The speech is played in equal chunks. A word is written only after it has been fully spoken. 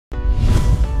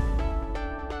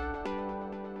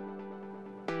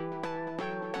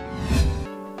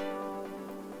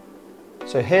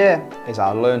So here is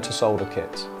our Learn to Solder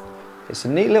kit. It's a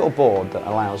neat little board that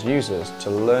allows users to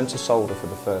learn to solder for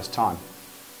the first time.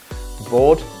 The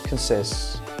board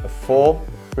consists of 4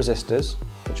 resistors,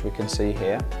 which we can see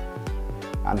here,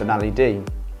 and an LED.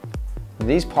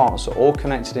 These parts are all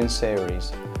connected in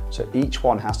series, so each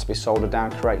one has to be soldered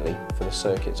down correctly for the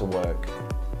circuit to work.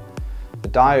 The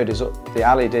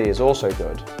LED is also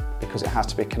good because it has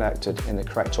to be connected in the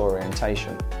correct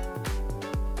orientation.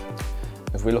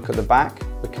 If we look at the back,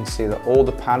 we can see that all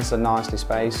the pads are nicely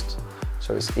spaced,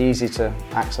 so it's easy to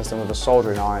access them with a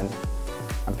soldering iron,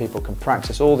 and people can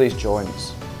practice all these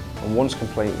joints, and once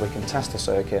complete we can test the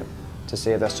circuit to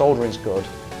see if their soldering is good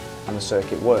and the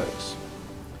circuit works.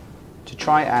 To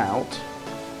try it out,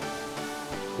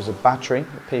 there's a battery,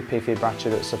 a PPV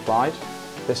battery that's supplied.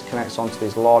 This connects onto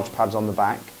these large pads on the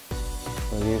back,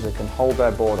 and the user can hold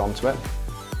their board onto it,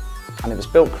 and if it's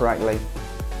built correctly,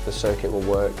 the circuit will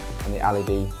work and the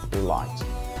LED will light.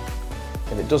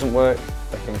 If it doesn't work,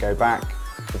 they can go back,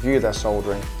 review their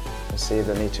soldering and see if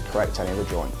they need to correct any of the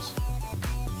joints.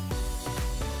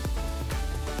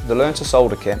 The Learn to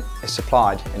Solder kit is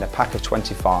supplied in a pack of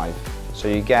 25, so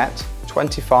you get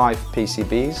 25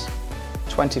 PCBs,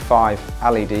 25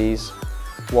 LEDs,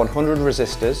 100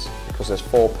 resistors, because there's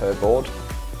 4 per board,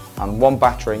 and 1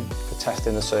 battery for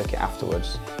testing the circuit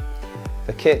afterwards.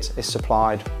 The kit is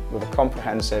supplied with a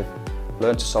comprehensive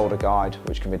Learn to Solder guide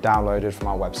which can be downloaded from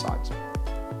our website.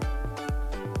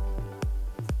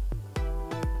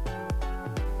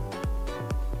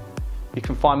 You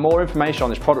can find more information on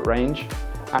this product range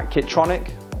at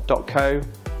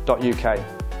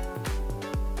kitronik.co.uk.